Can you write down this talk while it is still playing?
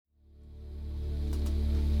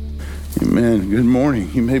Amen. Good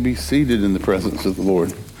morning. You may be seated in the presence of the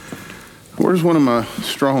Lord. Where's one of my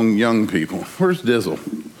strong young people? Where's Dizzle?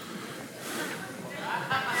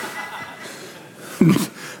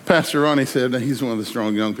 Pastor Ronnie said that he's one of the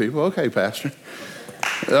strong young people. Okay, Pastor.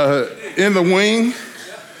 In the wing,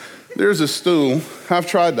 there's a stool. I've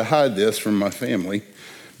tried to hide this from my family,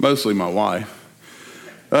 mostly my wife.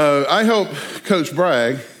 I help Coach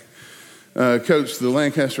Bragg coach the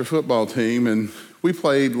Lancaster football team, and we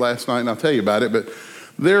played last night, and I'll tell you about it, but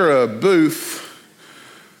their booth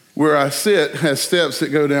where I sit has steps that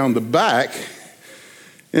go down the back,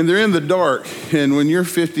 and they're in the dark, and when you're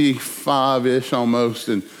 55-ish almost,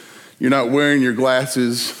 and you're not wearing your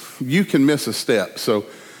glasses, you can miss a step. So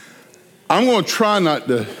I'm going to try not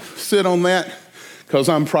to sit on that because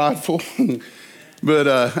I'm prideful,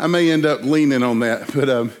 but I may end up leaning on that. But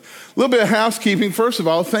a little bit of housekeeping. First of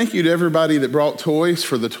all, thank you to everybody that brought toys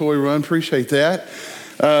for the toy run. Appreciate that.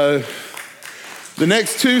 The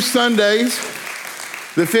next 2 Sundays,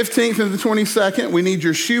 the 15th and the 22nd, we need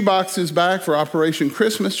your shoe boxes back for Operation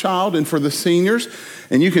Christmas Child and for the seniors.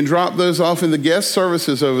 And you can drop those off in the guest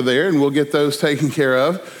services over there, and we'll get those taken care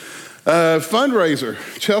of. Fundraiser.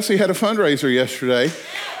 Chelsea had a fundraiser yesterday.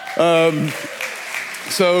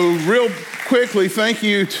 So real quickly, thank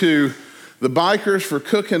you to the bikers for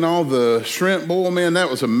cooking all the shrimp boil, man, that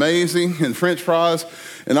was amazing, and French fries,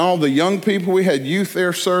 and all the young people. We had youth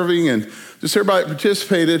there serving, and just everybody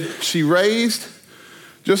participated. She raised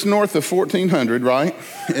just north of $1,400, right?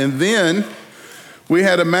 And then we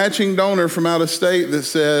had a matching donor from out of state that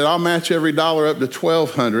said, I'll match every dollar up to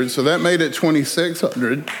 $1,200, so that made it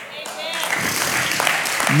 $2,600.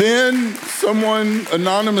 Then someone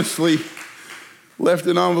anonymously left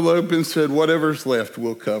an envelope and said, whatever's left,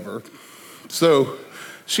 we'll cover. So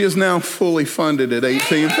she is now fully funded at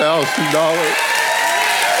 $18,000.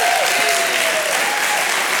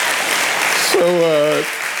 So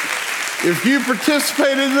if you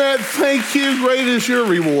participated in that, thank you. Great is your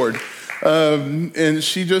reward. And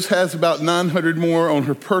she just has about $900 more on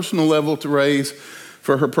her personal level to raise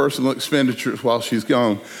for her personal expenditures while she's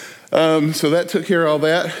gone. So that took care of all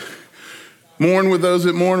that. Mourn with those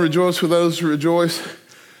that mourn, rejoice with those who rejoice.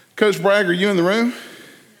 Coach Bragg, are you in the room?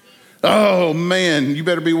 Oh, man, you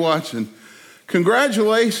better be watching.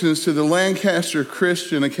 Congratulations to the Lancaster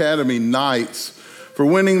Christian Academy Knights for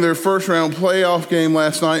winning their first-round playoff game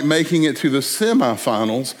last night, making it to the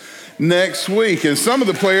semifinals next week. And some of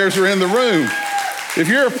the players are in the room. If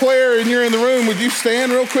you're a player and you're in the room, would you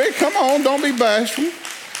stand real quick? Come on, don't be bashful.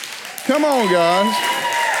 Come on, guys.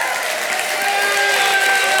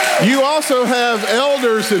 You also have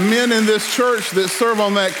elders and men in this church that serve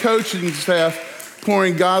on that coaching staff,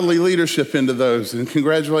 pouring godly leadership into those. And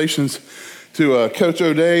congratulations to Coach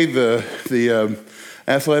O'Day, the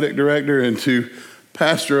athletic director, and to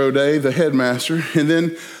Pastor O'Day, the headmaster. And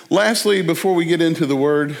then lastly, before we get into the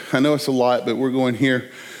word, I know it's a lot, but we're going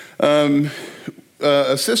here. A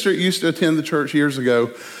sister that used to attend the church years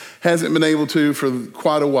ago hasn't been able to for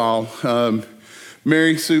quite a while.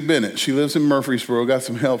 Mary Sue Bennett. She lives in Murfreesboro, got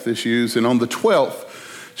some health issues, and on the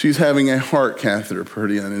 12th, she's having a heart catheter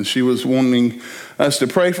put in, and she was wanting us to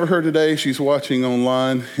pray for her today. She's watching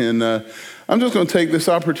online, and I'm just going to take this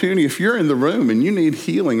opportunity. If you're in the room and you need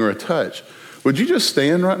healing or a touch, would you just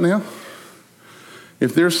stand right now?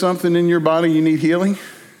 If there's something in your body you need healing,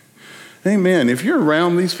 amen. If you're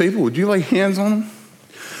around these people, would you lay hands on them?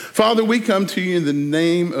 Father, we come to you in the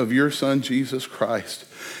name of your Son, Jesus Christ.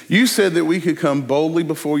 You said that we could come boldly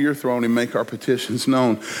before your throne and make our petitions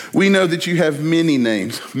known. We know that you have many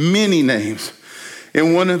names.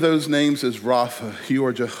 And one of those names is Rapha. You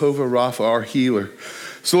are Jehovah Rapha, our healer.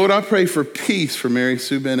 So Lord, I pray for peace for Mary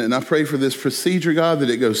Sue Bennett, and I pray for this procedure, God, that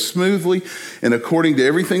it goes smoothly and according to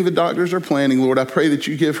everything the doctors are planning. Lord, I pray that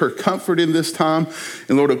you give her comfort in this time,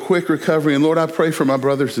 and Lord, a quick recovery. And Lord, I pray for my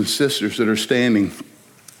brothers and sisters that are standing.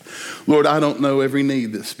 Lord, I don't know every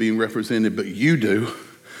need that's being represented, but you do.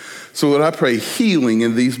 So Lord, I pray healing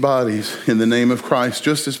in these bodies in the name of Christ.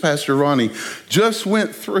 Just as Pastor Ronnie just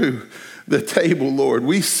went through the table, Lord,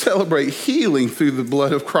 we celebrate healing through the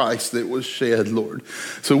blood of Christ that was shed, Lord.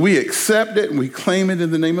 So we accept it and we claim it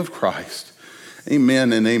in the name of Christ.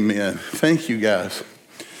 Amen and amen. Thank you, guys.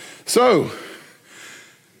 So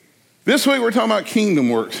this week we're talking about kingdom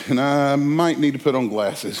works, and I might need to put on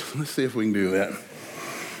glasses. Let's see if we can do that.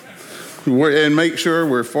 And make sure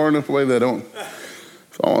we're far enough away that I don't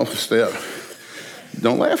fall off a step.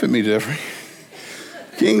 Don't laugh at me, Jeffrey.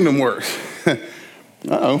 Kingdom works.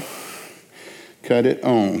 Uh-oh. Cut it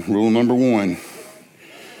on. Rule number 1.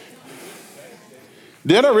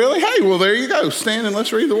 Did I really? Hey, well, there you go. Stand and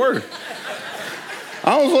let's read the word.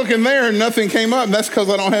 I was looking there and nothing came up, and that's because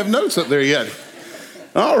I don't have notes up there yet.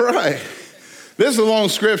 All right. This is a long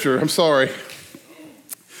scripture. I'm sorry.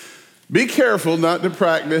 Be careful not to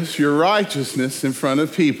practice your righteousness in front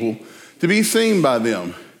of people to be seen by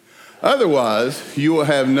them. Otherwise, you will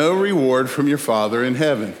have no reward from your Father in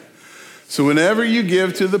heaven. So whenever you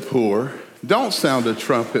give to the poor, don't sound a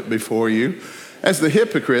trumpet before you, as the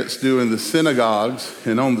hypocrites do in the synagogues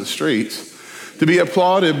and on the streets, to be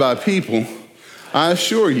applauded by people. I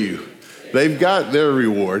assure you, they've got their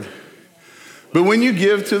reward. But when you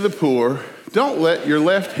give to the poor, don't let your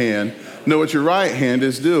left hand know what your right hand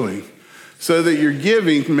is doing, so that your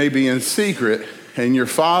giving may be in secret, and your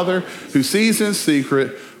Father who sees in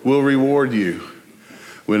secret will reward you.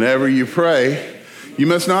 Whenever you pray, you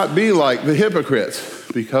must not be like the hypocrites,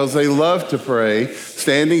 because they love to pray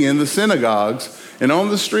standing in the synagogues and on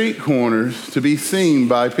the street corners to be seen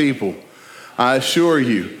by people. I assure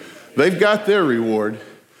you, they've got their reward.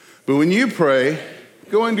 But when you pray,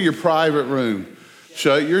 go into your private room,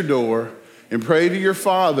 shut your door, and pray to your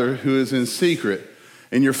Father who is in secret,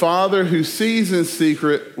 and your Father who sees in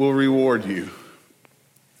secret will reward you.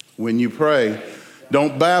 When you pray,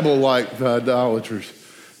 don't babble like the idolaters,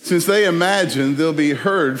 since they imagine they'll be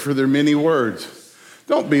heard for their many words.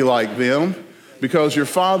 Don't be like them, because your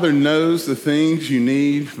Father knows the things you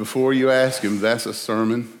need before you ask him. That's a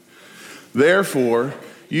sermon. Therefore,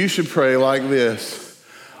 you should pray like this.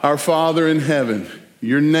 Our Father in heaven,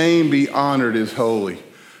 your name be honored as holy.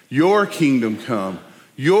 Your kingdom come.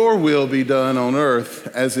 Your will be done on earth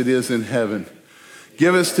as it is in heaven.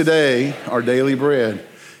 Give us today our daily bread,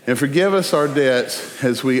 and forgive us our debts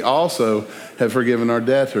as we also have forgiven our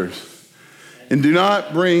debtors. And do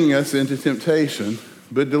not bring us into temptation,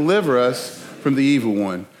 but deliver us from the evil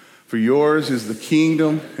one. For yours is the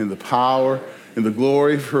kingdom and the power and the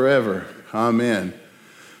glory forever. Amen.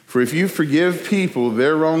 For if you forgive people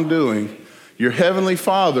their wrongdoing, your heavenly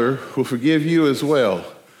Father will forgive you as well.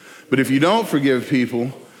 But if you don't forgive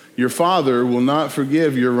people, your Father will not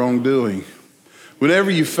forgive your wrongdoing.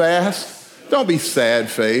 Whenever you fast, don't be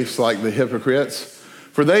sad-faced like the hypocrites,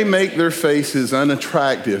 for they make their faces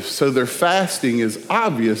unattractive, so their fasting is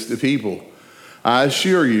obvious to people. I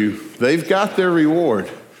assure you, they've got their reward.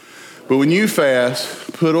 But when you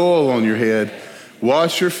fast, put oil on your head,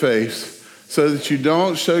 wash your face, so that you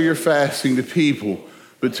don't show your fasting to people,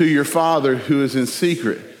 but to your Father who is in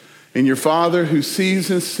secret. And your Father who sees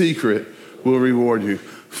in secret will reward you.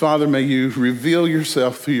 Father, may you reveal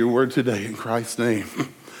yourself through your word today in Christ's name.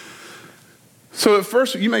 So at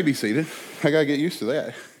first, you may be seated. I got to get used to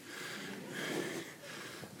that.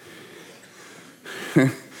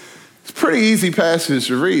 It's a pretty easy passage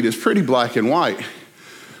to read. It's pretty black and white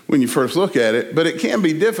when you first look at it, but it can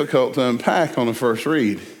be difficult to unpack on a first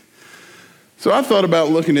read. So I thought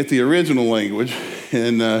about looking at the original language,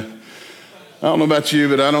 and I don't know about you,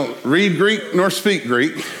 but I don't read Greek nor speak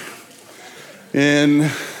Greek. And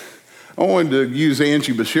I wanted to use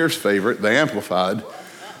Angie Bashir's favorite, the Amplified,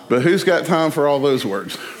 but who's got time for all those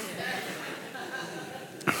words?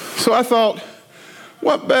 So I thought,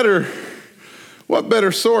 what better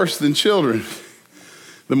source than children?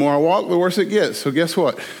 The more I walk, the worse it gets. So guess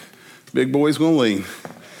what? Big boy's gonna lean.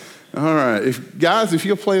 All right, if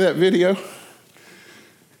you'll play that video.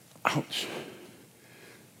 Ouch.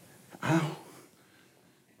 Ow.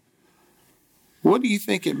 What do you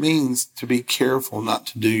think it means to be careful not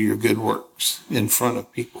to do your good works in front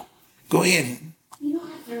of people? Go ahead. You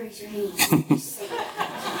don't have to raise your hand. Just say it.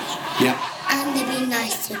 Yeah. I'm to be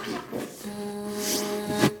nice to people.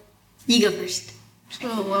 You go first. So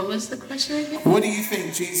what was the question again? What do you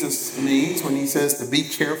think Jesus means when he says to be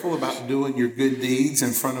careful about doing your good deeds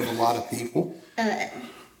in front of a lot of people?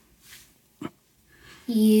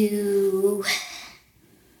 You...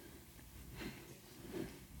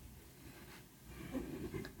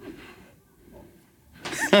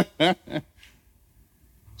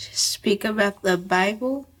 Just speak about the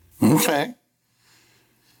Bible. Okay.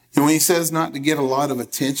 And when he says not to get a lot of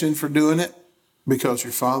attention for doing it, because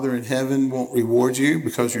your Father in heaven won't reward you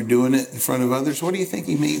because you're doing it in front of others, what do you think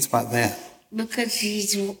he means by that? Because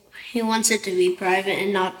he wants it to be private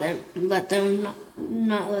and not let them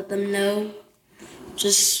know,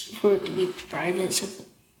 just for it to be private so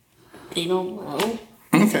they don't know.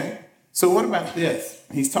 Okay. So what about this?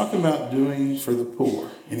 He's talking about doing for the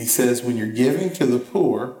poor. And he says when you're giving to the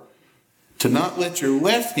poor, to not let your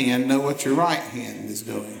left hand know what your right hand is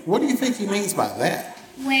doing. What do you think he means by that?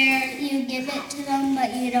 Where you give it to them,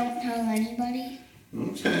 but you don't tell anybody.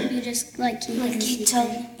 Okay. You just keep it. You tell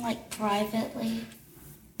them privately.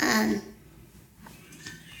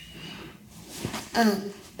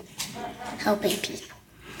 Helping people.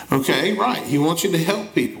 Okay, right. He wants you to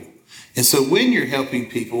help people. And so when you're helping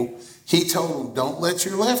people, he told them, don't let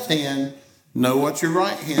your left hand know what your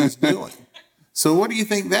right hand's doing. So what do you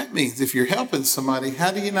think that means? If you're helping somebody,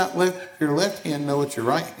 how do you not let your left hand know what your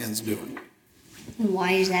right hand's doing?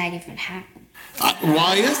 Why does that even happen?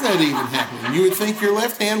 Why is that even happening? You would think your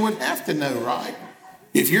left hand would have to know, right?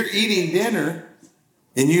 If you're eating dinner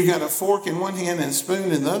and you got a fork in one hand and a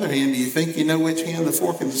spoon in the other hand, do you think you know which hand the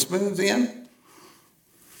fork and the spoon's in?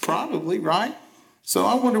 Probably, right? So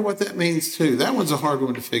I wonder what that means too. That one's a hard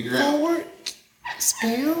one to figure out. Fork,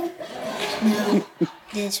 spoon? No,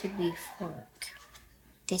 this would be fork.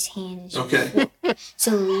 This hand is your Okay. fork.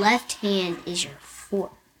 So left hand is your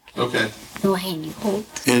fork. Okay. No hand you hold.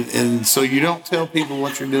 And so you don't tell people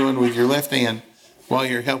what you're doing with your left hand while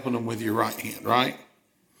you're helping them with your right hand, right?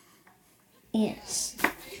 Yes.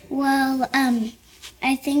 Well,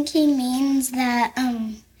 I think he means that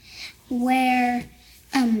where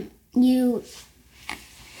you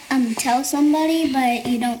tell somebody but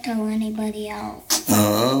you don't tell anybody else.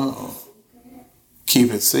 Oh.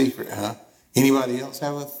 Keep it secret, huh? Anybody else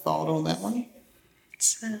have a thought on that one?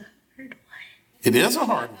 It's a hard one. It is a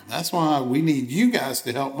hard one. That's why we need you guys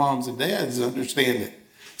to help moms and dads understand it.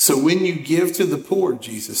 So when you give to the poor,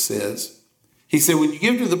 Jesus says, he said, when you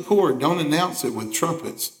give to the poor, don't announce it with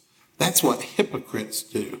trumpets. That's what hypocrites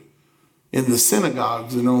do in the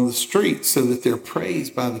synagogues and on the streets so that they're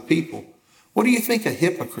praised by the people. What do you think a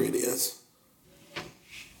hypocrite is?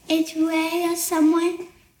 It's where someone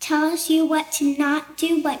tells you what to not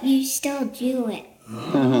do, but you still do it.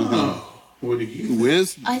 Oh, what do you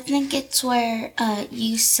think? I think it's where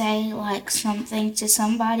you say like something to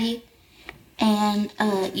somebody and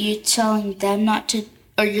you're telling them not to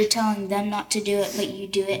do it, but you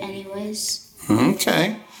do it anyways.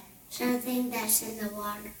 Okay. Something that's in the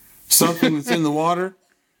water. Something that's in the water?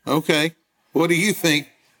 Okay. What do you think?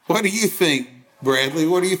 What do you think, Bradley?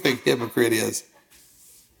 What do you think hypocrite is?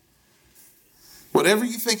 Whatever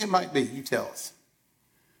you think it might be, you tell us.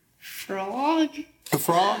 Frog? A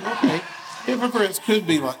frog? Okay. Hypocrites could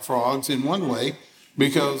be like frogs in one way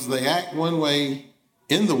because they act one way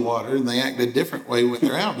in the water and they act a different way when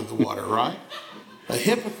they're out of the water, right? A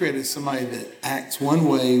hypocrite is somebody that acts one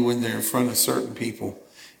way when they're in front of certain people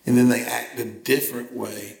and then they act a different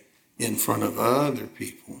way in front of other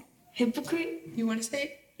people. Hypocrite? You want to say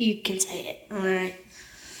it? You can say it. All right.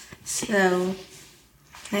 So,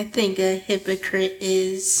 I think a hypocrite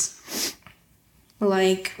is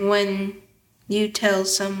like when you tell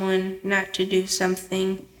someone not to do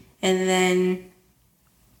something and then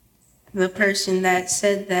the person that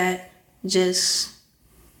said that just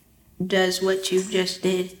does what you just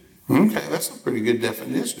did. Okay, that's a pretty good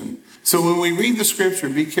definition. So when we read the scripture,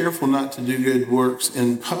 be careful not to do good works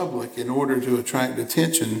in public in order to attract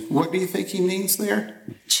attention. What do you think he means there?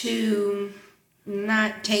 To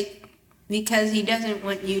not take, because he doesn't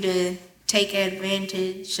want you to take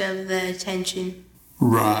advantage of the attention.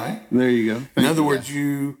 Right. There you go. In other words,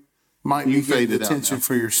 you might be You getting faded out attention now.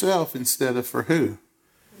 for yourself instead of for who?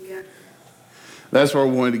 Yeah. That's where I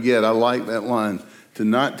wanted to get. I like that line, to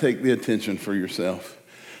not take the attention for yourself.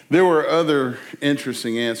 There were other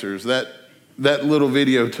interesting answers. That little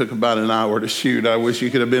video took about an hour to shoot. I wish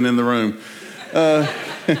you could have been in the room.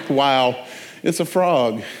 Wow. It's a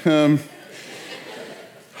frog.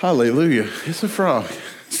 Hallelujah. It's a frog.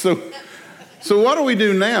 So what do we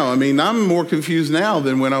do now? I mean, I'm more confused now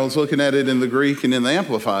than when I was looking at it in the Greek and in the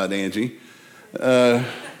Amplified, Angie. But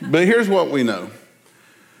here's what we know.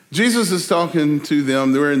 Jesus is talking to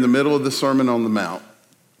them. They're in the middle of the Sermon on the Mount.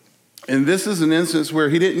 And this is an instance where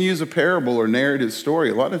he didn't use a parable or narrative story.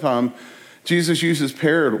 A lot of time, Jesus uses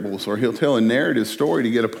parables or he'll tell a narrative story to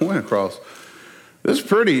get a point across. This is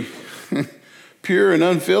pretty pure and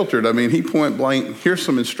unfiltered. I mean, he point blank, here's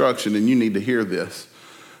some instruction and you need to hear this.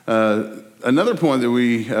 Another point that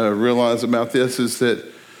we realize about this is that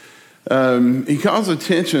he calls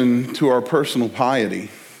attention to our personal piety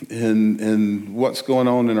and what's going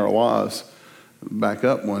on in our lives. Back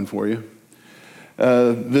up one for you.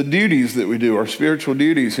 The duties that we do, our spiritual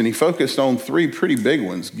duties, and he focused on three pretty big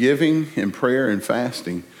ones, giving and prayer and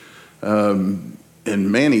fasting. And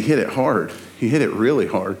man, he hit it hard. He hit it really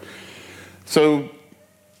hard. So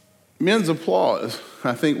men's applause.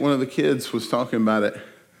 I think one of the kids was talking about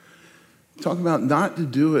not to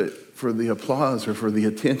do it for the applause or for the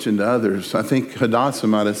attention to others. I think Hadassah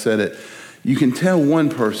might have said it. You can tell one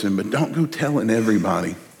person, but don't go telling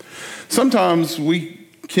everybody. Sometimes we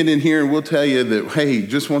get in here and we'll tell you that, hey,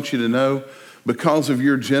 just want you to know, because of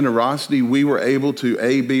your generosity, we were able to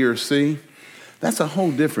A, B, or C. That's a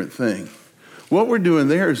whole different thing. What we're doing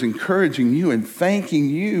there is encouraging you and thanking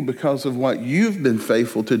you because of what you've been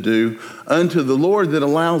faithful to do unto the Lord that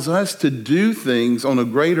allows us to do things on a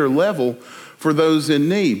greater level for those in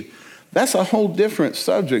need. That's a whole different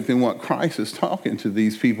subject than what Christ is talking to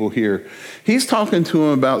these people here. He's talking to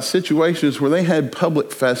them about situations where they had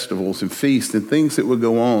public festivals and feasts and things that would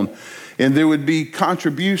go on. And there would be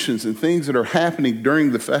contributions and things that are happening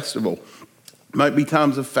during the festival. Might be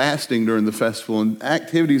times of fasting during the festival and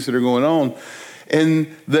activities that are going on.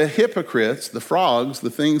 And the hypocrites, the frogs, the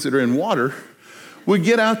things that are in water, would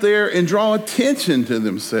get out there and draw attention to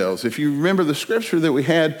themselves. If you remember the scripture that we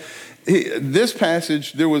had, this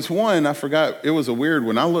passage, there was one, I forgot, it was a weird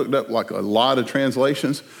one. I looked up like a lot of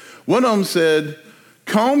translations. One of them said,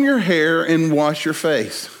 comb your hair and wash your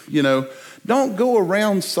face. You know, don't go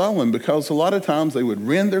around sullen, because a lot of times they would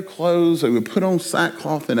rend their clothes, they would put on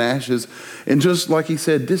sackcloth and ashes, and just like he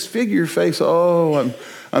said, disfigure your face. Oh,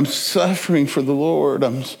 I'm suffering for the Lord.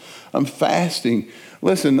 I'm fasting.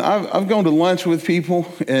 Listen, I've gone to lunch with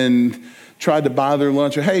people and tried to buy their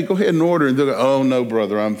lunch. Hey, go ahead and order. And they'll go, oh, no,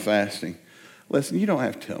 brother, I'm fasting. Listen, you don't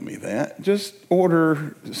have to tell me that. Just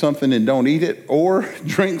order something and don't eat it, or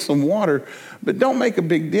drink some water, but don't make a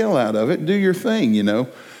big deal out of it. Do your thing, you know.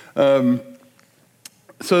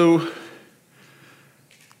 So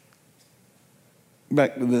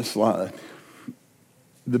back to this slide.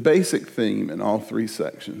 The basic theme in all three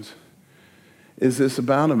sections is this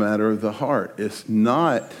about a matter of the heart. It's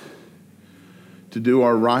not to do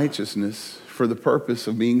our righteousness for the purpose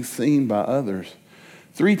of being seen by others.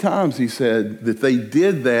 3 times he said that they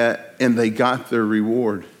did that and they got their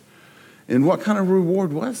reward. And what kind of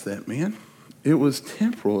reward was that, man? It was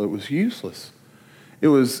temporal. It was useless. It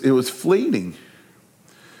was fleeting.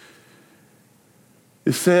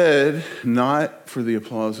 It said, not for the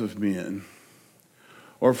applause of men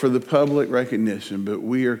or for the public recognition, but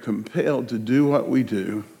we are compelled to do what we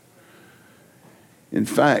do. In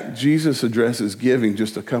fact, Jesus addresses giving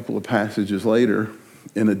just a couple of passages later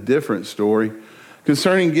in a different story.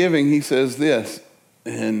 Concerning giving, he says this,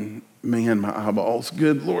 and man, my eyeballs,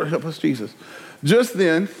 good Lord, help us, Jesus. Just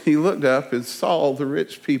then, he looked up and saw the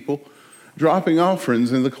rich people dropping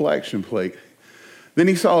offerings in the collection plate. Then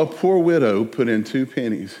he saw a poor widow put in 2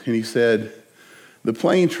 pennies, and he said, the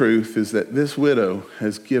plain truth is that this widow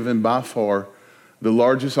has given by far the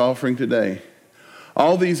largest offering today.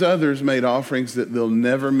 All these others made offerings that they'll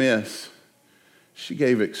never miss. She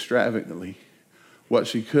gave extravagantly. What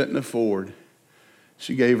she couldn't afford,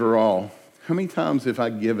 she gave her all. How many times have I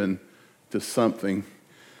given to something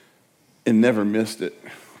and never missed it,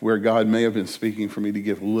 where God may have been speaking for me to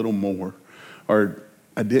give a little more, or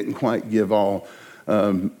I didn't quite give all?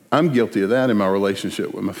 I'm guilty of that in my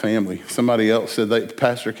relationship with my family. Somebody else said that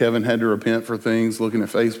Pastor Kevin had to repent for things, looking at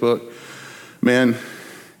Facebook. Man,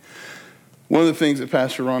 one of the things that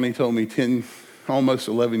Pastor Ronnie told me almost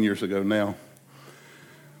 11 years ago now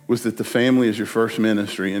was that the family is your first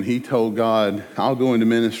ministry. And he told God, I'll go into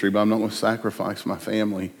ministry, but I'm not going to sacrifice my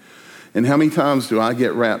family. And how many times do I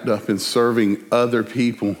get wrapped up in serving other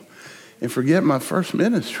people and forget my first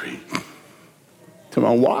ministry? To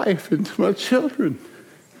my wife and to my children.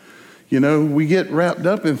 You know, we get wrapped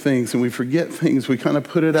up in things and we forget things. We kind of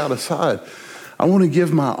put it out aside. I want to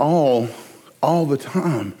give my all the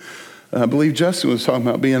time. I believe Justin was talking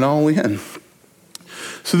about being all in.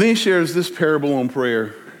 So then he shares this parable on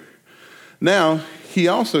prayer. Now, he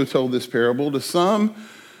also told this parable to some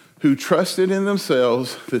who trusted in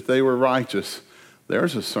themselves that they were righteous.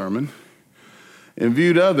 There's a sermon. And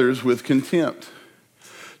viewed others with contempt.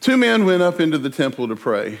 2 men went up into the temple to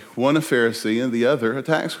pray, one a Pharisee and the other a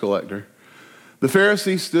tax collector. The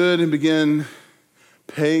Pharisee stood and began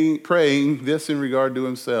praying this in regard to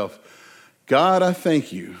himself. God, I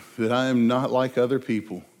thank you that I am not like other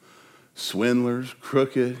people, swindlers,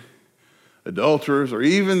 crooked, adulterers, or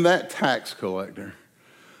even that tax collector.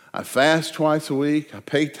 I fast twice a week. I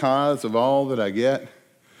pay tithes of all that I get.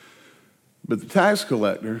 But the tax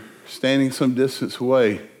collector, standing some distance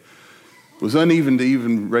away, was uneven to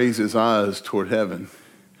even raise his eyes toward heaven,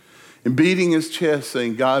 and beating his chest,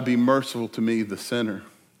 saying, God, be merciful to me, the sinner.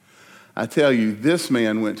 I tell you, this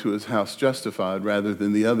man went to his house justified rather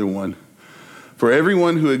than the other one. For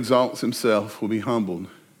everyone who exalts himself will be humbled,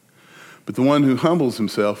 but the one who humbles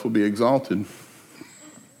himself will be exalted.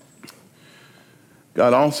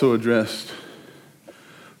 God also addressed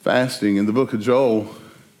fasting in the book of Joel.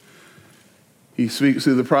 He speaks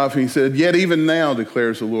through the prophet. He said, yet even now,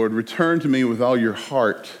 declares the Lord, return to me with all your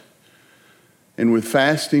heart and with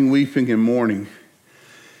fasting, weeping, and mourning.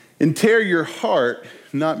 And tear your heart,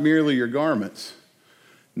 not merely your garments.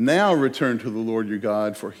 Now return to the Lord your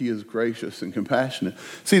God, for he is gracious and compassionate.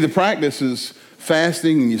 See, the practice is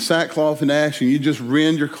fasting, and you sackcloth and ash, and you just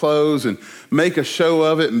rend your clothes and make a show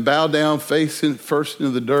of it and bow down facing first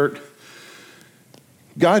into the dirt.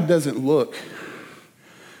 God doesn't look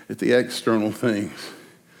at the external things.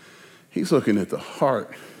 He's looking at the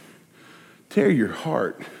heart. Tear your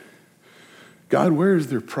heart. God, where is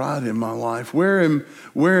there pride in my life? Where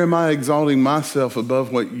am I exalting myself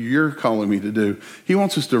above what you're calling me to do? He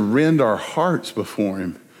wants us to rend our hearts before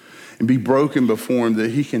him and be broken before him,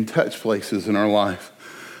 that he can touch places in our life.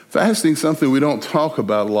 Fasting is something we don't talk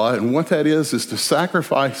about a lot, and what that is to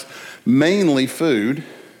sacrifice mainly food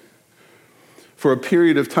for a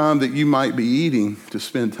period of time that you might be eating to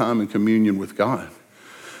spend time in communion with God.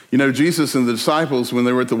 You know, Jesus and the disciples, when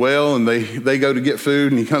they were at the well and they go to get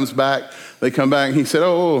food and he comes back, they come back and he said,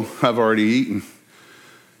 oh, I've already eaten.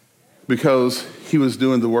 Because he was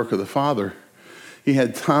doing the work of the Father. He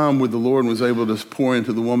had time with the Lord and was able to pour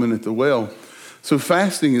into the woman at the well. So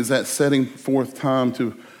fasting is that setting forth time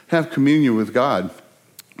to have communion with God,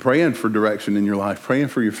 praying for direction in your life, praying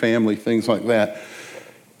for your family, things like that.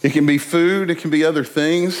 It can be food, it can be other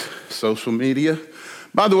things, social media.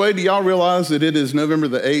 By the way, do y'all realize that it is November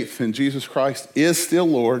the 8th and Jesus Christ is still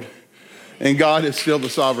Lord and God is still the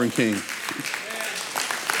sovereign King?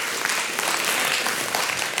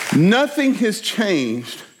 Nothing has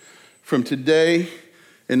changed from today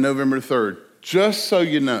and November 3rd, just so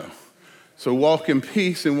you know. So walk in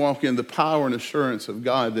peace and walk in the power and assurance of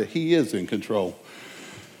God that he is in control.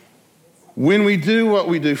 When we do what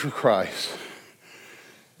we do for Christ,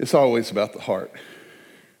 it's always about the heart.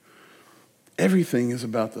 Everything is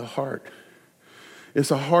about the heart.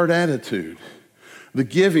 It's a heart attitude. The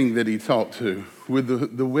giving that he talked to with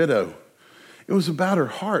the widow, it was about her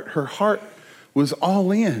heart. Her heart was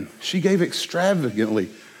all in. She gave extravagantly.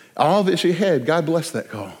 All that she had, God bless that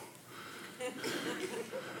call.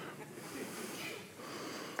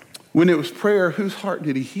 When it was prayer, whose heart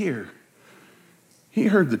did he hear? He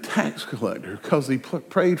heard the tax collector because he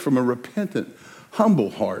prayed from a repentant,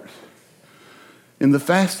 humble heart. And the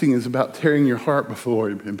fasting is about tearing your heart before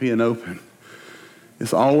him and being open.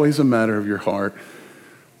 It's always a matter of your heart.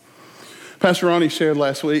 Pastor Ronnie shared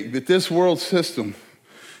last week that this world system,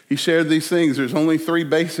 he shared these things. There's only 3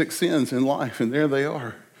 basic sins in life, and there they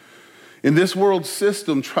are. And this world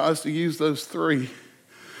system tries to use those 3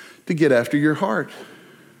 to get after your heart,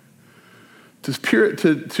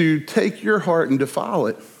 to take your heart and defile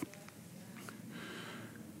it.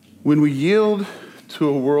 When we yield to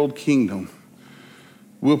a world kingdom,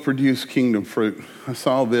 we'll produce kingdom fruit. I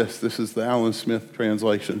saw this. This is the Alan Smith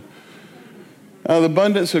translation. Out of the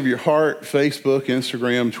abundance of your heart, Facebook,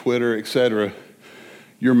 Instagram, Twitter, etc.,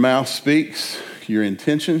 your mouth speaks, your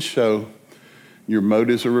intentions show, your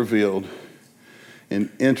motives are revealed,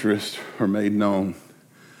 and interests are made known.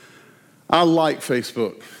 I like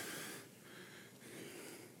Facebook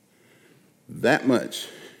that much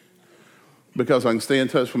because I can stay in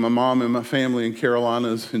touch with my mom and my family in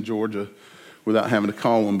Carolinas and Georgia without having to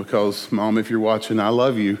call them, because, Mom, if you're watching, I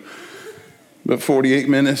love you. But 48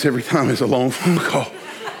 minutes every time is a long phone call.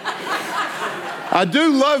 I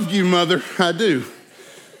do love you, Mother. I do.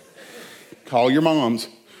 Call your moms.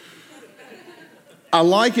 I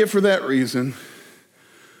like it for that reason.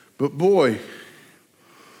 But boy,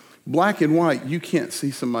 black and white, you can't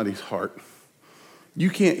see somebody's heart.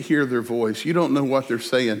 You can't hear their voice. You don't know what they're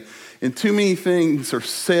saying. And too many things are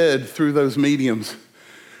said through those mediums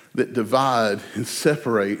that divide and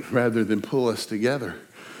separate rather than pull us together.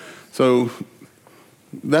 So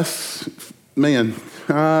that's, man,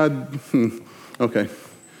 okay.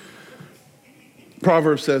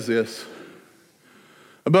 Proverbs says this: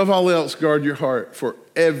 above all else, guard your heart, for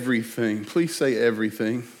everything, please say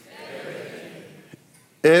everything.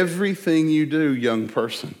 Everything you do, young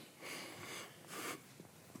person,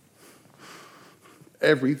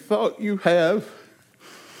 every thought you have,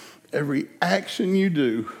 every action you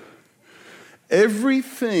do,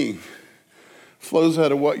 everything flows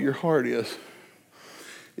out of what your heart is.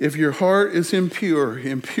 If your heart is impure,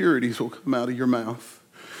 impurities will come out of your mouth.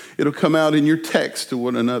 It'll come out in your text to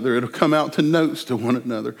one another. It'll come out to notes to one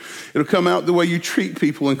another. It'll come out the way you treat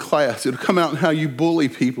people in class. It'll come out in how you bully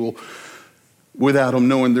people without them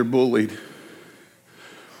knowing they're bullied.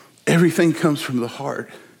 Everything comes from the heart.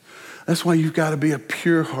 That's why you've got to be a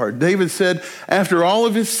pure heart. David said, after all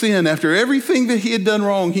of his sin, after everything that he had done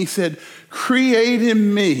wrong, he said, create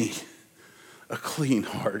in me a clean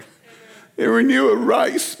heart and renew a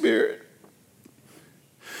right spirit.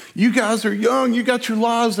 You guys are young. You got your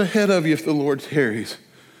lives ahead of you if the Lord tarries.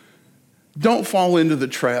 Don't fall into the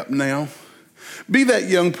trap now. Be that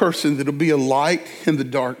young person that'll be a light in the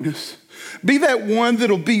darkness. Be that one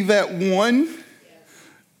that'll be that one.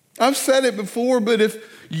 I've said it before, but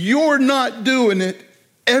if you're not doing it,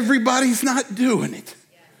 everybody's not doing it.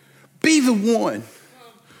 Be the one.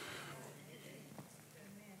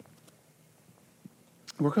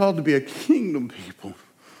 We're called to be a kingdom people.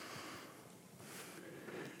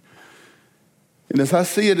 And as I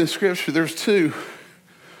see it in Scripture, there's two.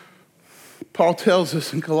 Paul tells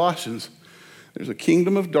us in Colossians, there's a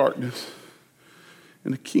kingdom of darkness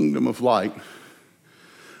and a kingdom of light.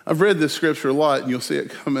 I've read this scripture a lot, and you'll see it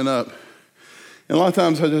coming up. And a lot of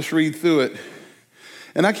times I just read through it.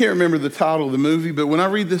 And I can't remember the title of the movie, but when I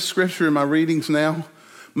read this scripture in my readings now,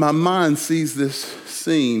 my mind sees this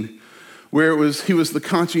scene where he was the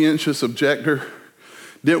conscientious objector,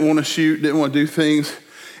 didn't want to shoot, didn't want to do things.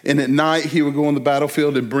 And at night, he would go on the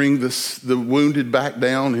battlefield and bring the wounded back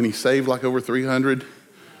down, and he saved like over 300.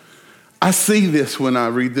 I see this when I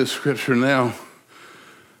read this scripture now.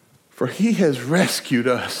 For he has rescued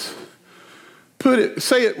us.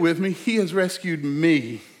 Say it with me. He has rescued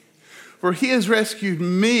me. For he has rescued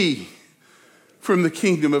me from the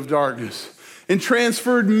kingdom of darkness and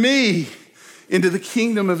transferred me into the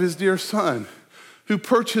kingdom of his dear Son, who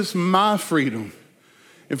purchased my freedom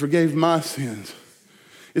and forgave my sins.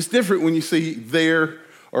 It's different when you see their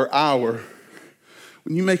or our.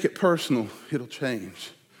 When you make it personal, it'll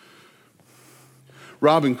change.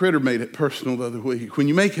 Robin Critter made it personal the other week. When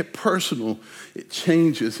you make it personal, it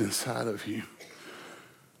changes inside of you.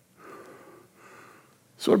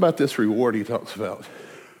 So what about this reward he talks about?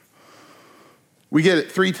 We get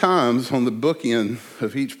it 3 times on the bookend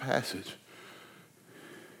of each passage.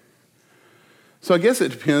 So I guess it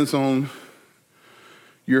depends on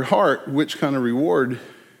your heart, which kind of reward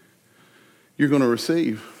you're going to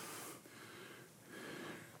receive.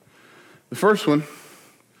 The first one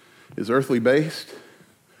is earthly based.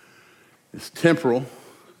 It's temporal,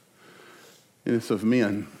 and it's of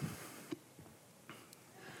men.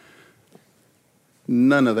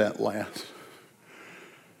 None of that lasts.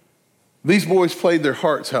 These boys played their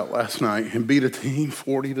hearts out last night and beat a team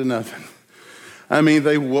 40-0. I mean,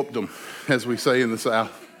 they whooped them, as we say in the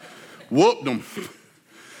South. Whooped them.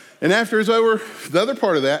 And after it's over, the other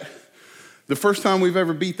part of that, the first time we've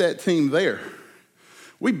ever beat that team there,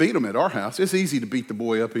 we beat them at our house. It's easy to beat the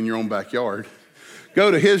boy up in your own backyard. Go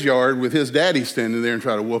to his yard with his daddy standing there and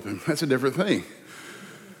try to whoop him. That's a different thing.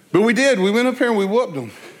 But we did. We went up here and we whooped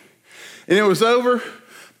them. And it was over.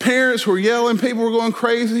 Parents were yelling. People were going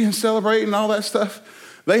crazy and celebrating and all that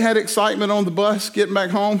stuff. They had excitement on the bus getting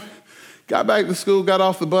back home. Got back to school, got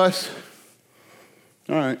off the bus.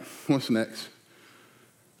 All right, what's next?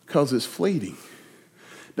 Because it's fleeting.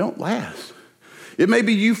 Don't last. It may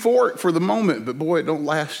be euphoric for the moment, but boy, it don't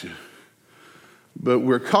last you. But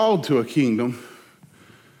we're called to a kingdom.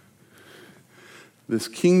 This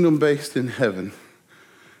kingdom based in heaven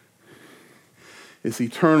is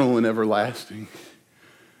eternal and everlasting,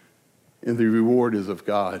 and the reward is of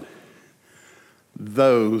God.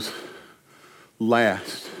 Those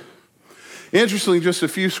last. Interestingly, just a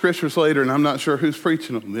few scriptures later, and I'm not sure who's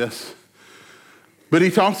preaching on this, but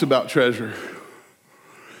he talks about treasure.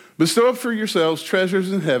 Bestow up for yourselves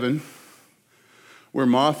treasures in heaven, where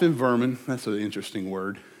moth and vermin, that's an interesting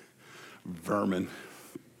word, vermin,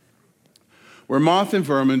 where moth and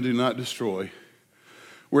vermin do not destroy,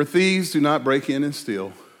 where thieves do not break in and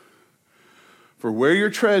steal. For where your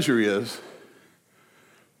treasure is,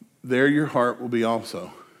 there your heart will be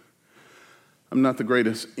also. I'm not the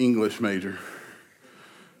greatest English major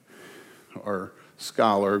or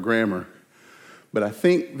scholar or grammar, but I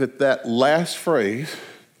think that last phrase,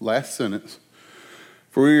 last sentence,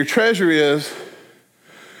 for where your treasure is,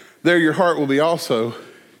 there your heart will be also,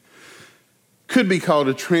 could be called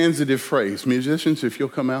a transitive phrase. Musicians, if you'll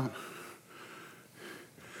come out.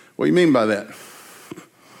 What do you mean by that?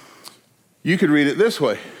 You could read it this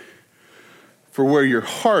way. For where your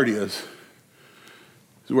heart is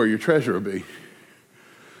where your treasure will be.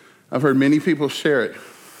 I've heard many people share it.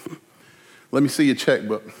 Let me see your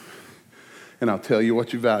checkbook, and I'll tell you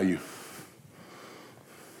what you value.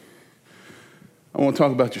 I want to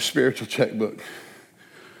talk about your spiritual checkbook.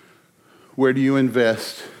 Where do you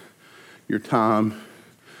invest your time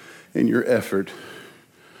and your effort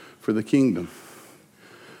for the kingdom?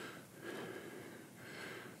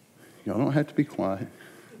 Y'all don't have to be quiet.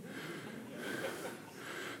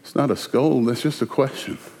 It's not a scold, that's just a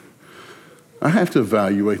question. I have to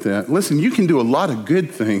evaluate that. Listen, you can do a lot of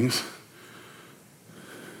good things,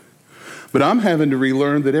 but I'm having to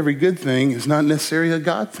relearn that every good thing is not necessarily a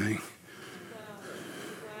God thing.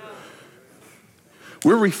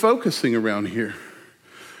 We're refocusing around here.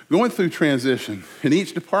 going through transition, and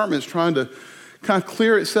each department's trying to kind of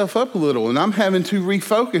clear itself up a little, and I'm having to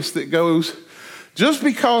refocus that goes, just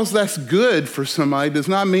because that's good for somebody does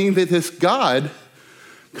not mean that it's God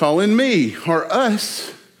calling me or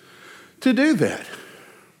us to do that.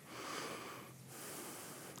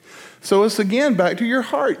 So it's again back to your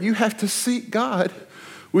heart. You have to seek God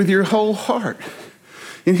with your whole heart,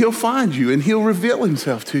 and he'll find you, and he'll reveal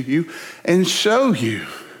himself to you and show you.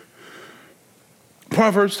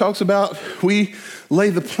 Proverbs talks about we lay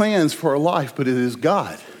the plans for our life, but it is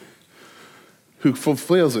God who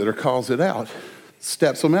fulfills it or calls it out,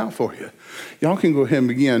 steps them out for you. Y'all can go ahead and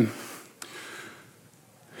begin.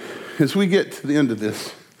 As we get to the end of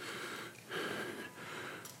this,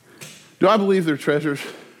 do I believe there are treasures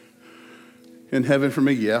in heaven for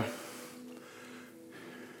me? Yeah.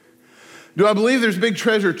 Do I believe there's big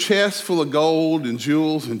treasure chests full of gold and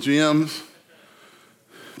jewels and gems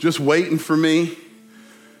just waiting for me?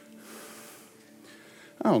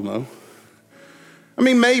 I don't know. I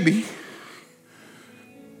mean, maybe.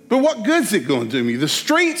 But what good's it going to do me? The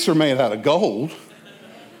streets are made out of gold.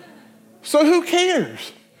 So who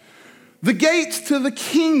cares? The gates to the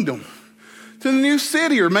kingdom, to the new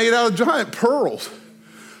city, are made out of giant pearls.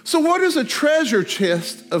 So what does a treasure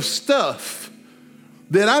chest of stuff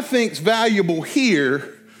that I think's valuable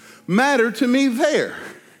here matter to me there?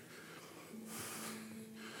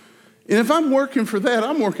 And if I'm working for that,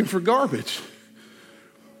 I'm working for garbage.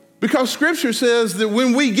 Because Scripture says that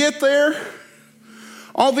when we get there,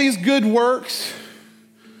 all these good works,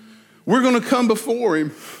 we're going to come before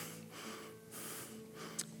him.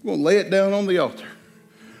 We're going to lay it down on the altar.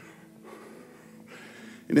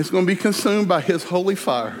 And it's going to be consumed by his holy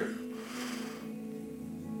fire.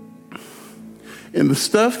 And the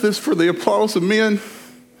stuff that's for the applause of men,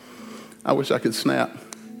 I wish I could snap.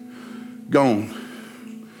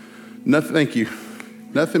 Gone. Nothing, thank you.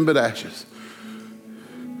 Nothing but ashes.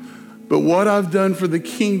 But what I've done for the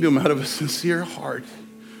kingdom out of a sincere heart,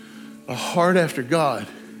 a heart after God,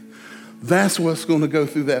 that's what's going to go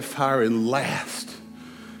through that fire and last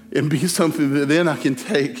and be something that then I can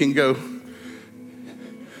take and go,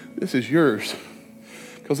 this is yours.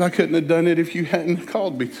 Because I couldn't have done it if you hadn't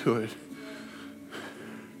called me to it.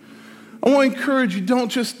 I want to encourage you, don't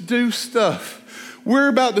just do stuff. We're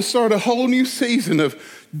about to start a whole new season of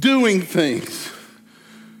doing things.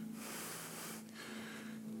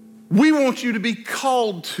 We want you to be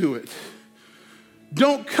called to it.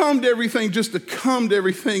 Don't come to everything just to come to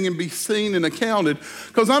everything and be seen and accounted.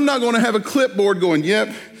 Because I'm not going to have a clipboard going,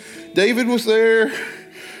 yep, David was there,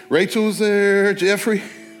 Rachel was there, Jeffrey.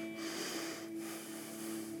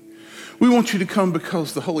 We want you to come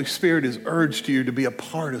because the Holy Spirit has urged you to be a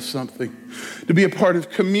part of something, to be a part of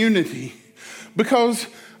community. Because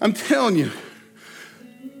I'm telling you,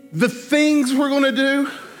 the things we're going to do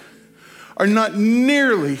are not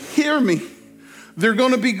nearly, hear me, they're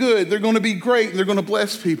going to be good, they're going to be great, and they're going to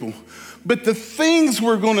bless people. But the things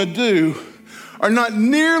we're going to do are not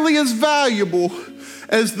nearly as valuable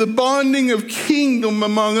as the bonding of kingdom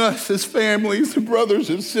among us as families and brothers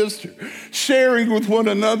and sisters, sharing with one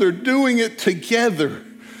another, doing it together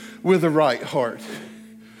with a right heart.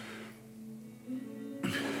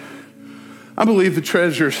 I believe the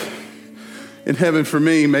treasures in heaven for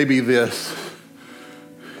me may be this.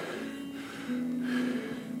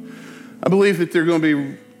 I believe that there's going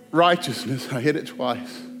to be righteousness. I hit it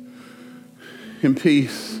twice. And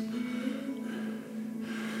peace.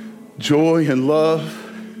 Joy and love.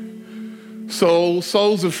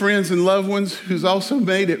 Souls of friends and loved ones who's also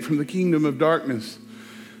made it from the kingdom of darkness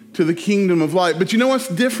to the kingdom of light. But you know what's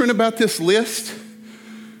different about this list?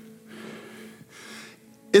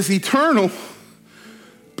 It's eternal,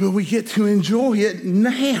 but we get to enjoy it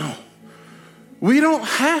now. We don't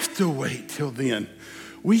have to wait till then.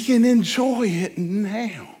 We can enjoy it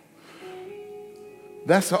now.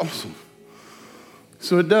 That's awesome.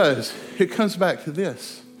 So it does. It comes back to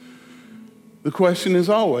this. The question is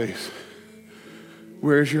always,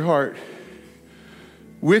 where's your heart?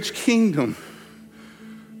 Which kingdom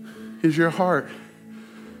is your heart?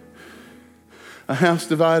 A house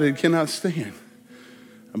divided cannot stand.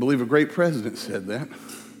 I believe a great president said that.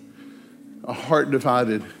 A heart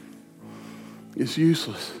divided is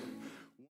useless.